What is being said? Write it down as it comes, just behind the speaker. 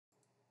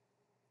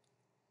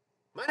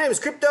My name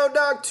is Crypto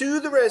Dog to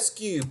the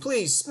rescue.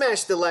 Please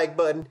smash the like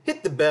button,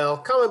 hit the bell,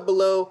 comment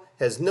below.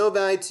 Has no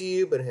value to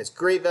you, but it has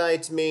great value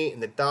to me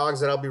and the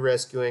dogs that I'll be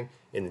rescuing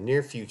in the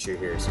near future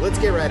here. So let's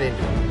get right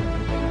into it.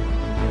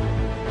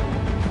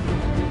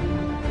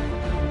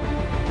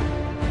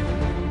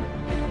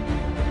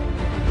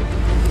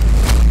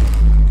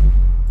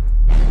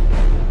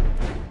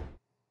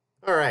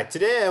 All right,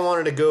 today I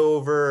wanted to go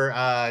over,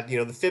 the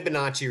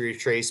Fibonacci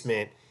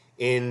retracement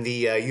in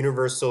the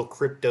universal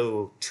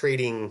crypto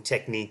trading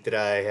technique that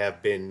I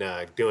have been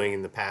doing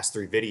in the past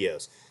 3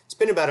 videos. It's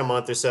been about a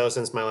month or so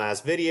since my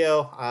last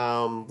video.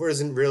 There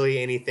isn't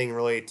really anything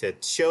really to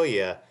show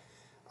you,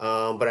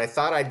 but I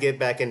thought I'd get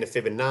back into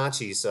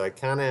Fibonacci, so I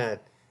kind of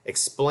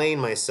explain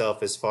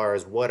myself as far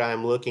as what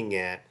I'm looking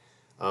at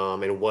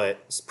and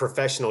what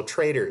professional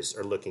traders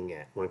are looking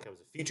at when it comes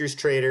to futures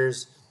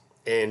traders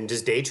and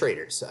just day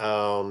traders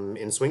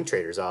and swing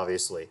traders,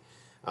 obviously.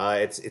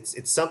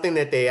 It's something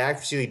that they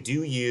actually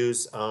do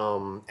use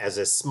as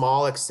a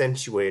small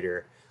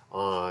accentuator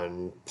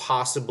on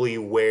possibly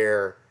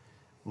where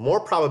more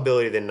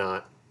probability than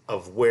not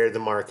of where the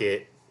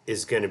market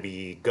is going to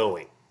be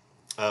going.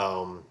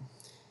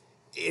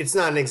 It's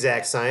not an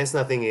exact science.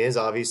 Nothing is.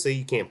 Obviously,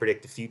 you can't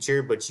predict the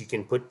future, but you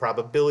can put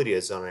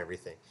probabilities on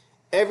everything.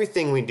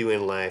 Everything we do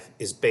in life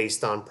is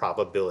based on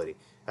probability.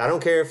 I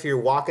don't care if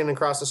you're walking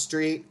across the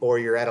street or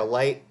you're at a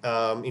light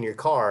in your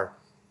car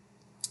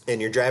and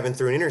you're driving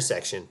through an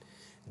intersection.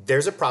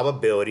 There's a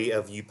probability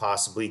of you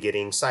possibly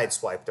getting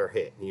sideswiped or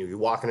hit. You're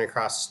walking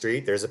across the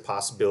street, there's a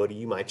possibility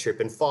you might trip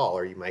and fall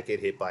or you might get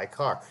hit by a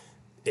car.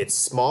 It's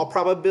small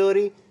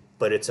probability,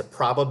 but it's a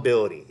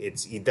probability.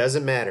 It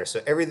doesn't matter.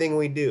 So everything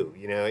we do,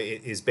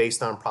 it is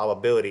based on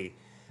probability.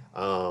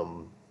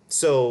 And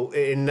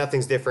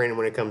nothing's different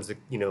when it comes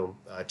to,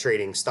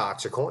 trading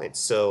stocks or coins.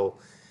 So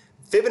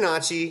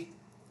Fibonacci,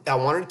 I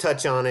wanted to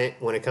touch on it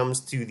when it comes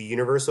to the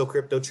universal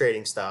crypto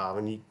trading style.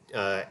 And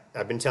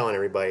I've been telling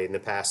everybody in the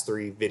past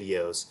 3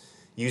 videos,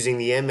 using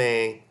the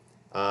MA,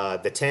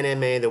 the 10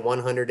 MA, the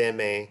 100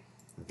 MA,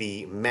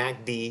 the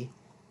MACD,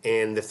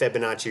 and the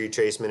Fibonacci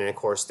retracement, and of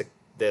course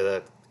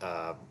the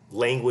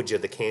language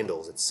of the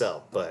candles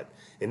itself. But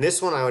in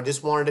this one, I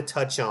just wanted to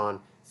touch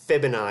on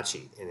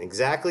Fibonacci and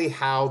exactly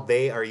how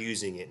they are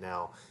using it.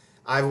 Now,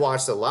 I've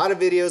watched a lot of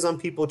videos on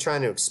people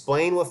trying to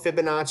explain what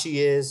Fibonacci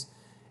is,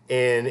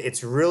 and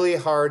it's really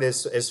hard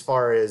as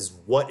far as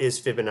what is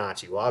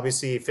Fibonacci. Well,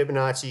 obviously,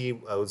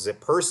 Fibonacci was a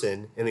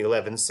person in the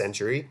 11th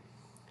century.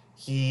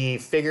 He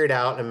figured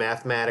out a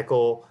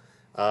mathematical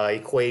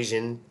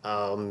equation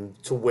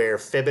to where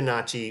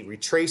Fibonacci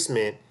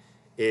retracement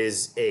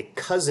is a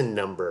cousin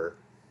number.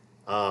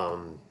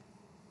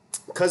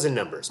 Cousin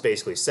numbers,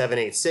 basically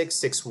 786,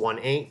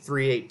 618,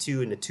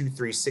 382, and the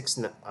 236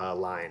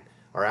 line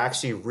are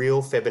actually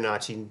real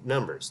Fibonacci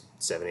numbers.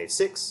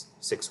 786,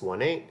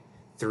 618,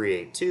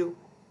 382,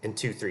 and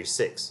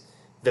 236.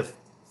 The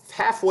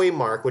halfway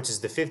mark, which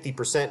is the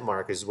 50%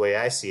 mark, is the way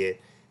I see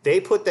it, they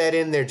put that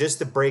in there just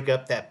to break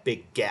up that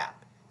big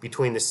gap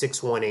between the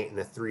 618 and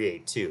the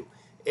 382.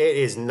 It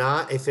is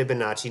not a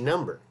Fibonacci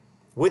number.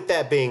 With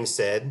that being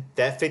said,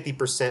 that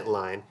 50%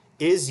 line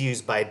is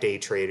used by day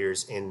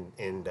traders and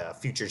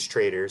futures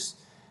traders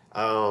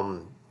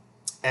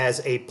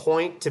as a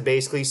point to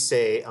basically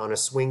say on a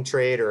swing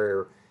trade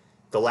or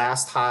the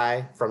last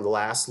high from the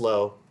last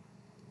low,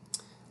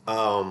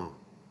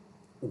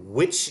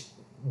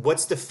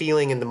 what's the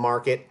feeling in the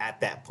market at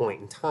that point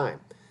in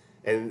time.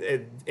 And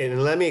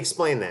let me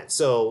explain that.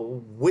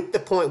 So with the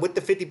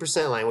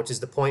 50% line, which is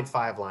the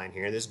 0.5 line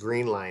here, this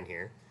green line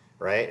here,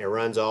 right? It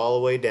runs all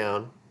the way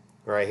down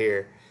right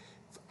here.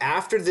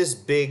 After this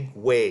big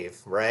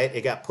wave, right,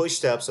 it got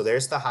pushed up, so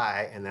there's the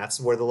high, and that's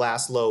where the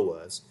last low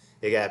was.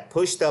 It got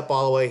pushed up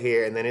all the way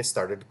here, and then it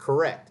started to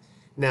correct.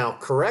 Now,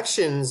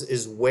 corrections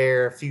is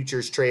where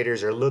futures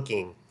traders are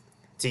looking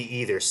to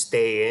either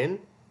stay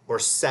in or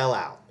sell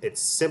out.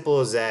 It's simple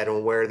as that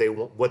on where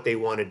what they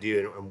want to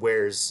do and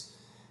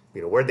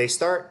where they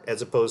start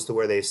as opposed to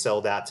where they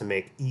sold out to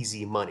make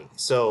easy money.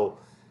 So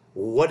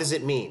what does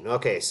it mean?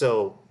 Okay,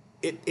 so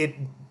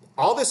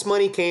all this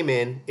money came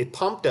in, it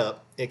pumped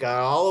up, it got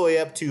all the way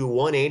up to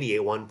 180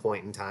 at one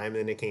point in time, and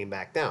then it came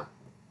back down.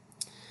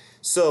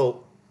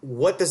 So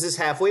what does this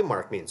halfway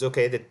mark mean?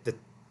 Okay,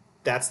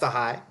 that's the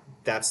high,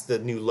 that's the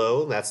new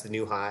low, that's the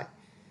new high,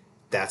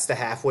 that's the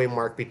halfway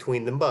mark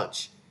between the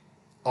bunch.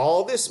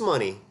 All this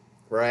money,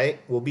 right,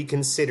 will be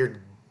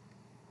considered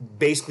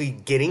basically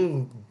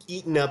getting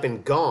eaten up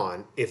and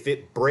gone if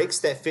it breaks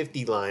that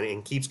 50 line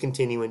and keeps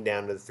continuing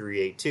down to the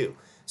 382.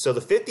 So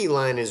the 50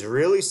 line is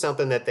really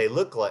something that they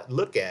look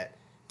at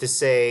to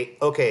say,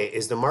 okay,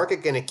 is the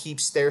market going to keep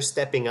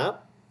stair-stepping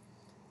up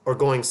or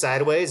going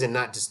sideways and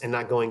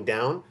not going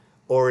down,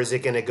 or is it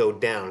going to go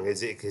down?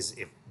 Because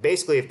if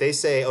they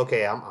say,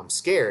 okay, I'm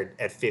scared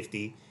at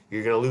 50,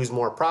 you're going to lose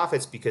more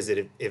profits because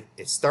if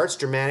it starts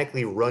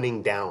dramatically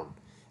running down.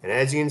 And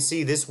as you can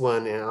see, this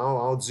one, and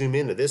I'll zoom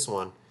into this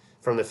one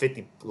from the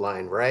 50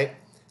 line, right?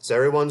 So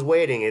everyone's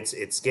waiting.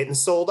 It's getting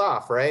sold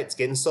off, right? It's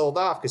getting sold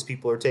off because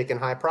people are taking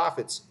high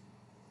profits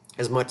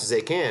as much as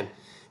they can.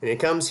 And it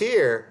comes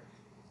here,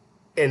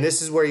 and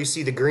this is where you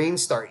see the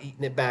greens start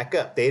eating it back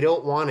up. They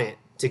don't want it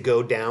to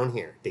go down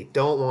here. They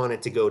don't want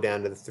it to go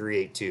down to the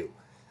 382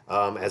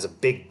 as a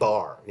big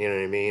bar, you know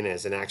what I mean?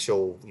 As an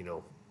actual,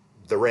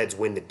 the Reds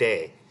win the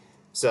day.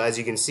 So as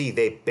you can see,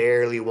 they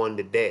barely won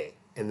the day.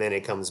 And then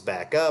it comes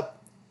back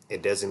up.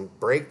 It doesn't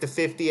break the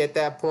 50 at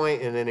that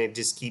point, and then it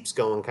just keeps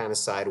going kind of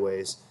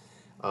sideways.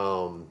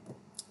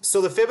 So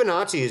the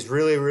Fibonacci is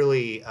really,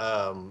 really,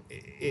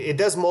 it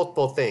does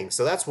multiple things.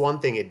 So that's one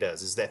thing it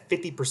does, is that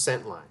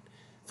 50% line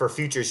for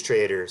futures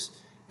traders,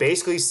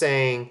 basically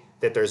saying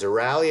that there's a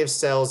rally of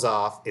sells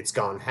off. It's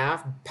gone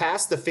half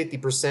past the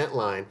 50%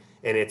 line,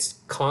 and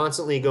it's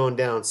constantly going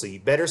down. So you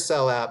better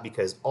sell out,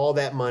 because all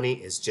that money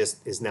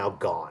is now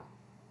gone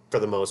for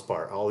the most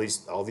part. All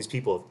these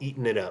people have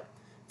eaten it up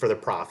for the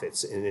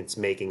profits, and it's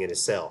making it a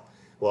sell.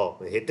 Well,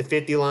 it hit the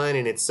 50 line,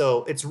 and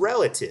it's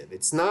relative.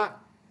 It's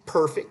not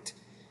perfect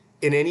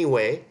in any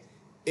way.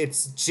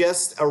 It's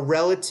just a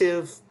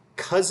relative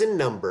cousin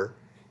number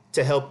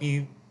to help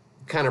you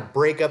kind of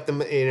break up the,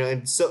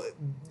 and so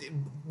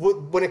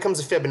when it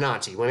comes to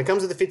Fibonacci, when it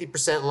comes to the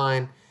 50%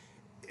 line,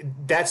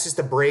 that's just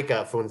a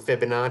breakup from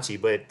Fibonacci.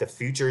 But the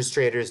futures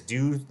traders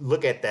do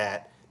look at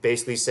that,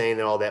 basically saying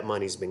that all that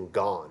money's been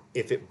gone.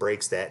 If it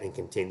breaks that and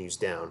continues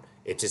down,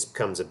 it just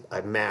becomes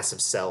a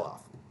massive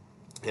sell-off.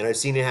 And I've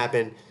seen it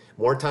happen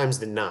more times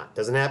than not.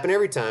 Doesn't happen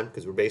every time,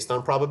 because we're based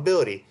on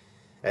probability.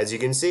 As you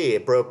can see,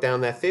 it broke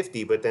down that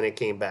 50, but then it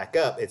came back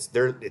up. It's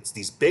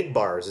these big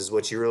bars is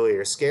what you really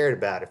are scared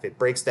about. If it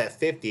breaks that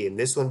 50 and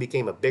this one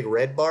became a big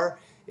red bar,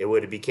 it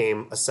would have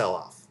became a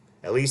sell-off,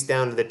 at least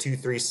down to the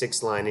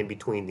 236 line in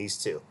between these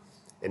two,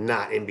 and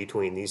not in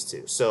between these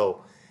two.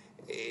 So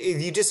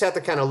you just have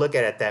to kind of look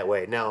at it that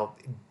way. Now,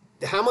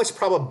 how much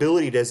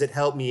probability does it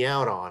help me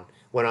out on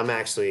when I'm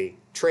actually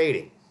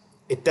trading?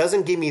 It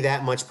doesn't give me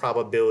that much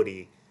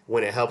probability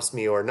when it helps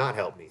me or not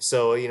help me.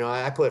 So,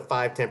 I put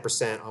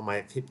 5-10% on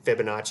my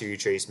Fibonacci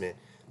retracement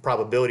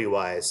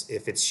probability-wise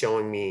if it's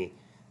showing me,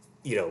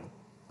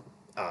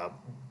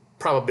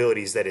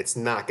 probabilities that it's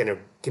not going to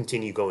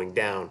continue going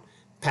down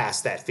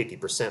past that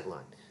 50%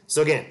 line.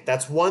 So again,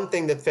 that's one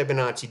thing that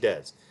Fibonacci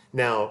does.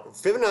 Now,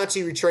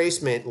 Fibonacci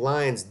retracement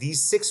lines,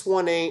 these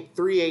 618,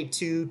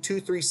 382,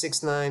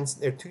 2369,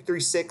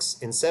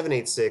 236, and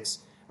 786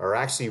 are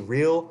actually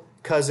real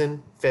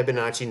cousin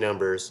Fibonacci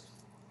numbers,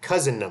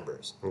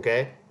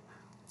 okay?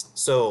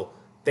 So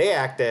they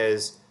act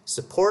as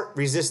support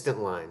resistant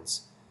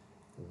lines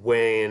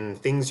when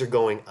things are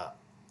going up,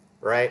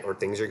 right? Or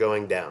things are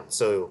going down.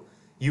 So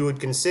you would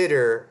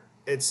consider,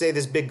 let's say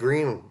this big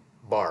green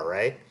bar,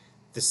 right?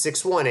 The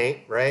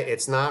 618, right?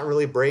 It's not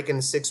really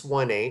breaking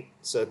 618,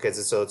 so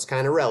it's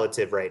kind of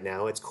relative right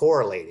now. It's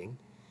correlating,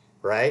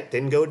 right?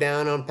 Didn't go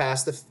down on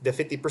past the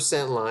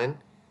 50% line.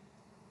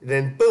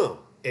 Then boom,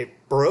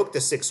 it broke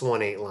the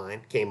 618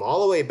 line, came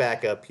all the way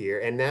back up here,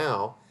 and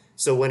now,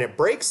 so when it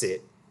breaks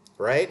it,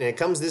 right, and it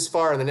comes this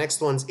far and the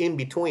next one's in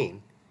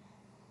between,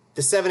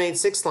 the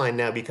 786 line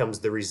now becomes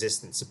the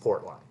resistance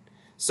support line.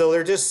 So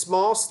they're just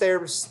small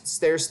stair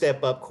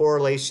step up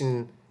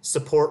correlation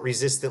support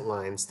resistant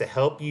lines to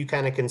help you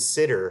kind of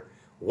consider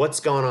what's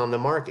going on in the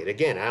market.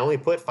 Again, I only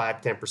put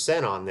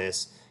 5-10% on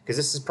this because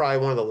this is probably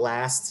one of the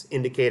last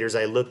indicators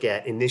I look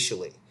at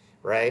initially,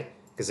 right?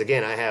 Because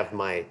again, I have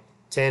my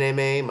 10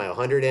 MA, my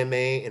 100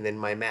 MA, and then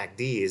my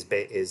MACD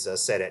is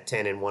set at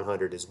 10 and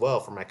 100 as well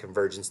for my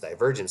convergence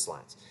divergence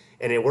lines.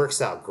 And it works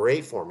out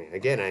great for me.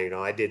 Again,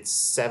 I did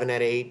 7 out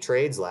of 8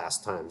 trades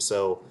last time.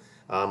 So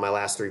my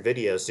last 3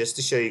 videos, just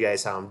to show you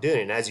guys how I'm doing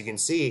it. And as you can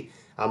see,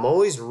 I'm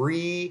always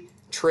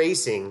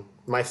retracing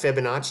my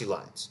Fibonacci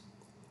lines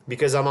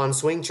because I'm on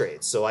swing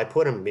trades. So I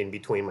put them in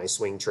between my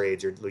swing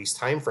trades, or at least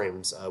time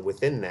frames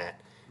within that,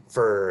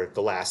 for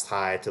the last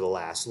high to the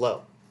last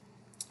low.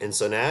 And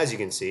so now, as you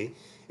can see,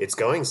 it's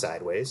going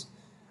sideways,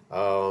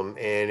 and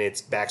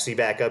it's actually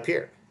back up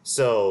here.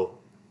 So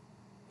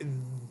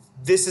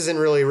this isn't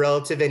really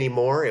relative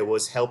anymore. It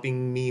was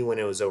helping me when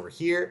it was over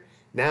here.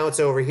 Now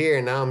it's over here,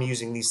 and now I'm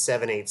using these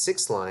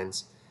 786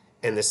 lines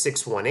and the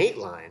 618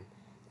 line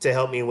to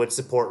help me with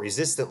support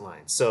resistant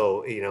lines.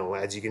 So,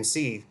 as you can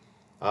see,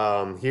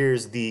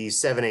 here's the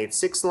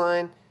 786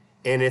 line,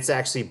 and it's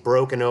actually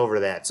broken over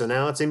that. So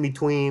now it's in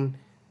between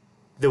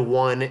the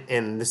 1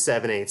 and the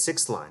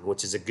 786 line,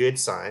 which is a good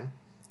sign,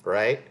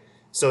 right?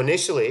 So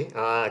initially,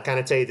 I kind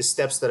of tell you the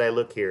steps that I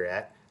look here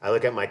at. I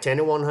look at my 10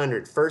 to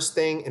 100 first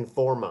thing and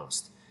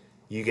foremost.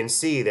 You can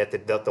see that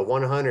the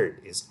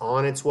 100 is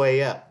on its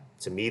way up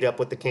to meet up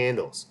with the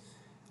candles.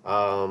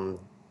 The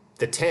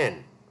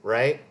 10,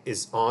 right,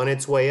 is on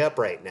its way up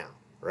right now,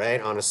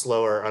 right, on a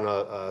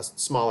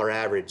smaller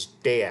average,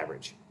 day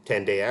average,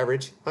 10-day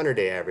average,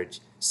 100-day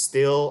average,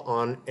 still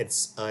on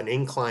an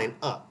incline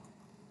up.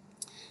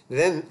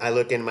 Then I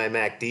look in my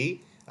MACD.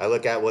 I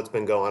look at what's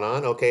been going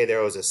on. Okay,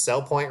 there was a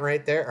sell point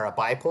right there, or a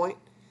buy point,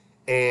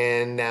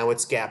 and now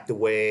it's gapped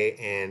away,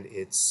 and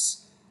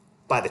it's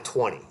by the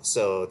 20.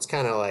 So it's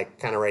kind of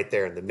right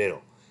there in the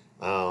middle.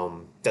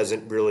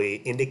 Doesn't really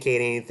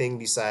indicate anything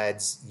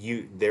besides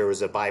there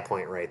was a buy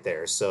point right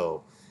there.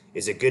 So,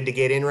 Is it good to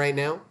get in right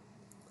now,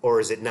 or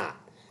is it not?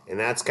 And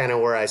that's kind of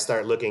where I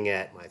start looking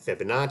at my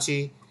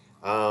Fibonacci,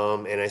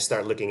 and I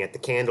start looking at the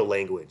candle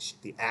language,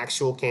 the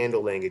actual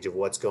candle language of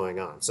what's going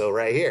on. So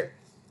right here,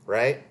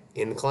 right?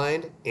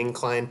 Inclined,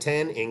 incline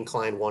 10,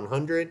 incline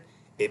 100.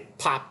 It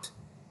popped,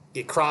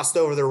 it crossed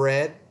over the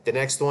red. The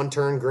next one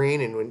turned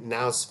green, and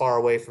now it's far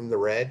away from the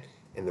red,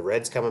 and the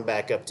red's coming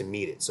back up to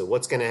meet it. So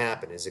what's going to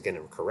happen? Is it going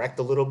to correct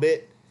a little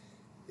bit?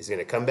 Is it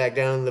going to come back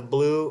down in the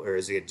blue, or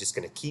is it just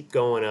going to keep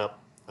going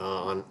up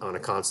on a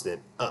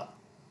constant up?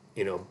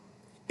 You know,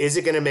 is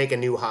it going to make a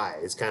new high?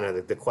 Is kind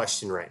of the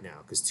question right now,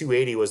 because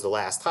 280 was the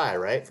last high,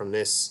 right? From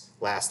this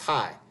last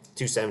high,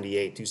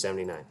 278,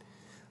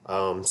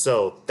 279.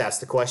 So that's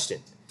the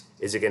question.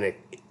 Is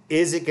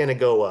it gonna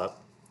go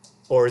up,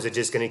 or is it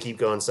just gonna keep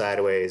going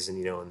sideways,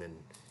 and and then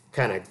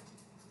kind of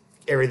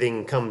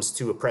everything comes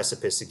to a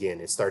precipice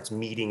again? It starts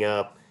meeting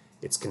up.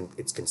 It's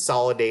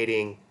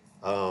consolidating.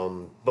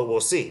 But we'll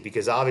see,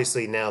 because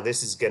obviously now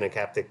this is gonna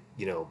have to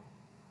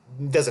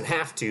doesn't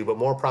have to, but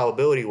more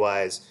probability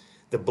wise,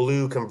 the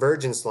blue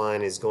convergence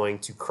line is going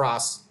to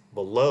cross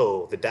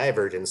below the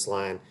divergence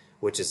line,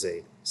 which is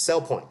a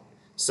sell point.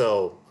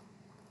 So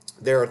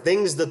there are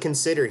things to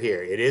consider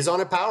here. It is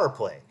on a power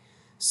play.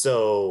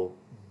 So,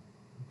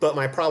 but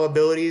my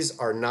probabilities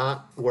are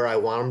not where I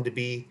want them to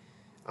be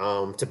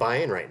to buy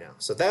in right now.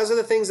 So those are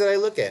the things that I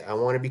look at. I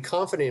want to be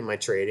confident in my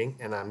trading,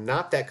 and I'm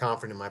not that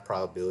confident in my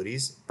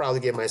probabilities. Probably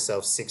give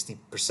myself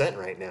 60%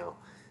 right now.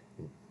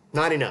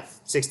 Not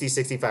enough. 60,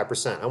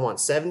 65%. I want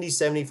 70,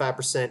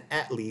 75%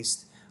 at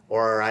least,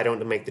 or I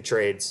don't make the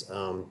trades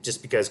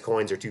just because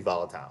coins are too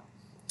volatile.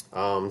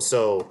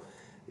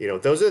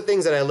 Those are the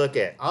things that I look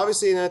at.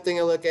 Obviously, another thing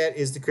I look at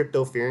is the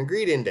crypto fear and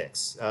greed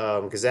index,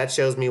 because that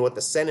shows me what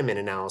the sentiment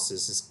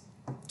analysis is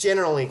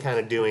generally kind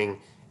of doing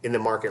in the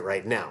market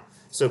right now.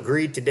 So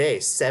greed today,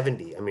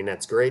 70. I mean,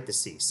 that's great to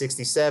see.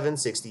 67,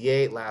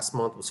 68. Last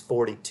month was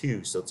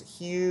 42. So it's a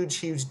huge,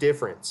 huge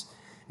difference.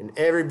 And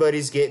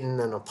everybody's getting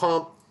on a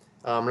pump.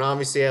 And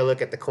obviously, I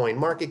look at the coin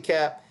market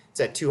cap. It's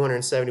at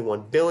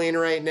 271 billion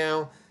right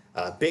now.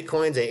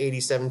 Bitcoin's at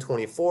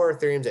 87.24.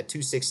 Ethereum's at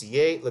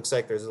 268. Looks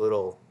like there's a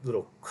little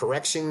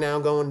correction now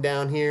going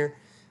down here.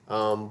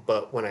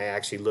 But when I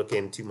actually look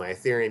into my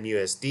Ethereum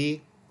USD,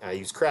 I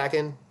use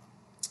Kraken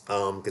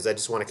because I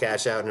just want to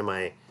cash out into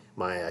my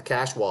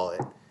cash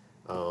wallet,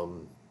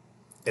 and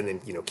then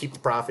keep the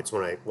profits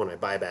when I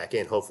buy back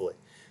in, hopefully.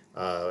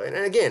 And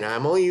again,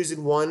 I'm only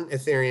using one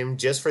Ethereum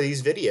just for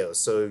these videos,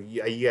 so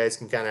you guys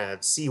can kind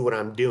of see what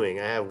I'm doing.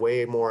 I have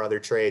way more other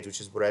trades,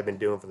 which is what I've been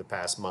doing for the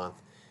past month,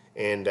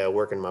 and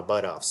working my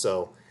butt off.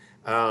 So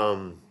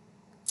trying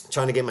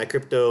to get my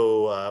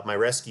crypto, my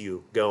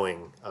rescue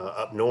going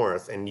up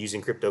north, and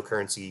using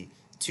cryptocurrency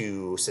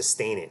to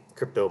sustain it,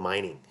 crypto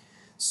mining.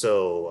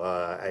 So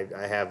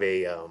I have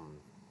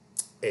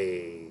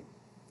a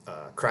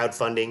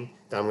crowdfunding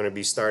that I'm going to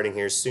be starting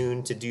here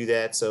soon to do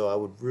that. So I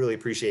would really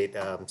appreciate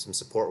some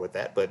support with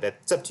that, but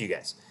that's up to you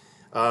guys.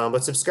 But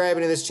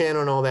subscribing to this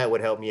channel and all that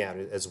would help me out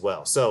as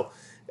well. So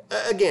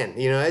again,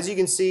 as you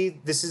can see,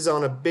 this is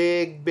on a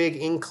big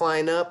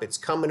incline up. It's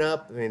coming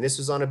up. I mean, this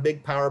was on a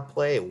big power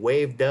play. It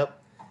waved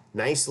up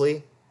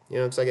nicely.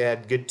 Looks like I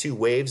had good 2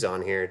 waves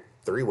on here,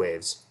 3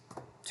 waves,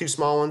 2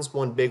 small ones,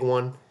 1 big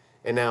one,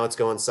 and now it's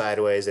going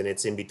sideways, and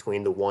it's in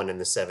between the 1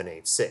 and the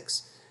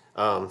 786.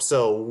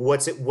 So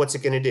what's it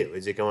going to do?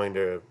 Is it going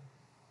to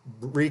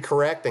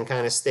recorrect and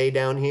kind of stay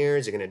down here?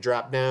 Is it going to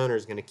drop down, or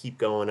is it going to keep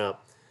going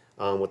up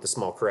with the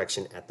small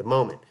correction at the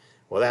moment?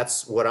 Well,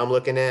 that's what I'm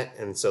looking at,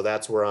 and so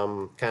that's where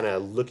I'm kind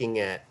of looking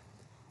at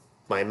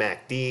my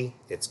MACD.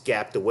 It's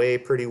gapped away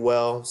pretty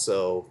well,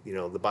 so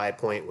the buy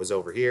point was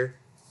over here,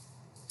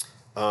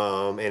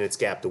 and it's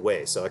gapped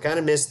away. So I kind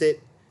of missed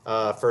it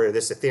for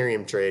this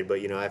Ethereum trade, but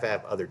I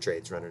have other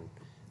trades running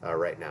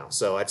right now.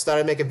 So I just thought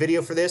I'd make a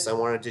video for this. I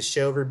wanted to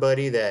show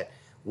everybody that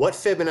what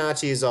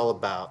Fibonacci is all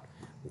about.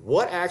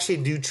 What actually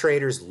do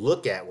traders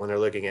look at when they're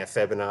looking at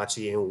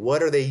Fibonacci, and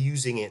what are they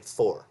using it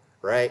for,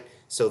 right?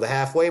 So the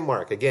halfway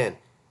mark, again,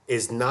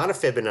 is not a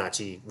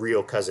Fibonacci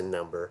real cousin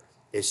number.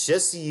 It's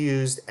just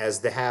used as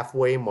the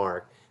halfway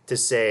mark to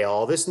say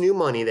all this new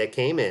money that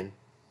came in,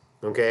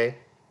 okay?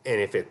 And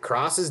if it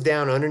crosses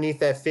down underneath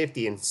that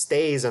 50 and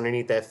stays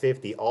underneath that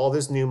 50, all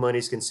this new money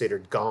is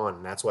considered gone.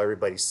 And that's why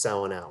everybody's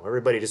selling out.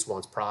 Everybody just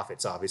wants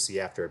profits, obviously,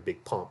 after a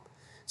big pump.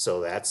 So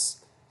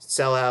that's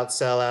sell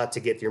out to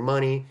get your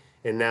money.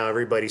 And now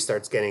everybody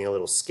starts getting a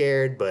little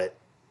scared, but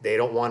they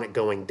don't want it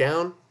going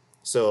down.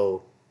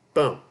 So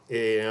boom.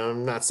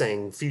 I'm not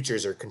saying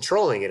futures are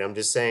controlling it. I'm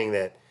just saying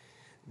that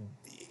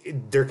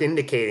they're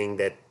indicating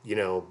that,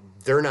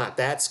 they're not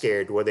that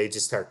scared where they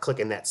just start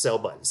clicking that sell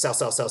button. Sell,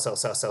 sell, sell, sell,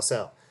 sell, sell,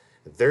 sell.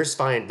 They're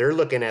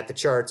looking at the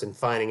charts and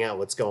finding out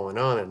what's going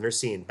on, and they're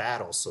seeing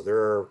battles. So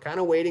they're kind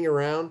of waiting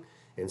around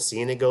and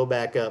seeing it go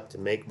back up to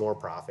make more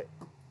profit,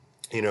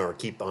 or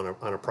keep on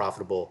a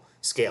profitable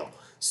scale.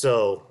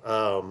 So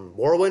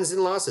more wins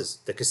than losses,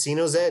 the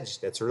casino's edge.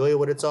 That's really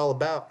what it's all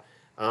about.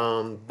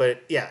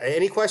 But yeah,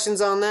 any questions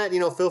on that,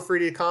 feel free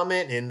to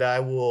comment, and I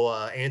will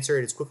answer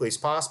it as quickly as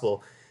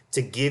possible.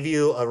 to give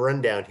you a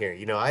rundown here.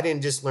 You know, I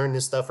didn't just learn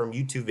this stuff from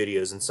YouTube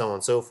videos and so on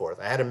and so forth.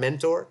 I had a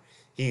mentor.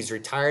 He's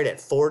retired at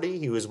 40.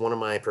 He was one of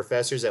my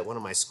professors at one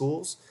of my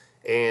schools.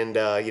 And,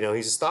 you know,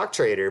 he's a stock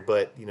trader.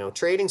 But, you know,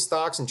 trading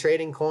stocks and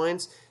trading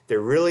coins, there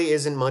really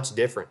isn't much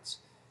difference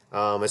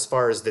as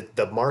far as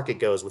the market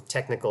goes with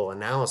technical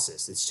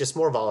analysis. It's just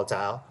more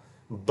volatile.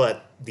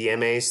 But the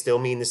MAs still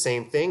mean the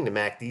same thing. The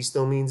MACD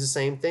still means the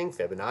same thing.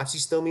 Fibonacci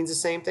still means the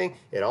same thing.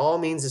 It all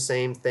means the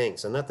same thing.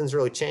 So nothing's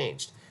really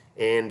changed.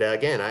 And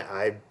again,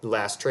 I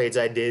last trades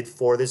I did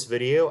for this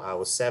video, I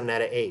was 7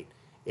 out of 8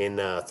 in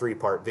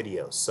 3-part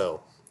videos.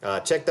 So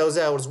check those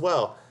out as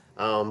well.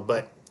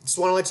 But just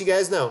want to let you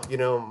guys know, you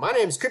know, my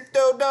name is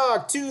Crypto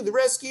Dog to the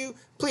rescue.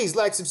 Please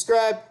like,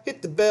 subscribe,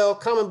 hit the bell,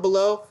 comment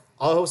below.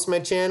 I'll host my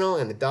channel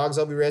and the dogs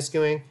I'll be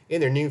rescuing in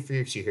their new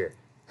future here.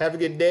 Have a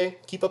good day.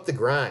 Keep up the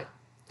grind.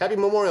 Happy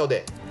Memorial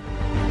Day.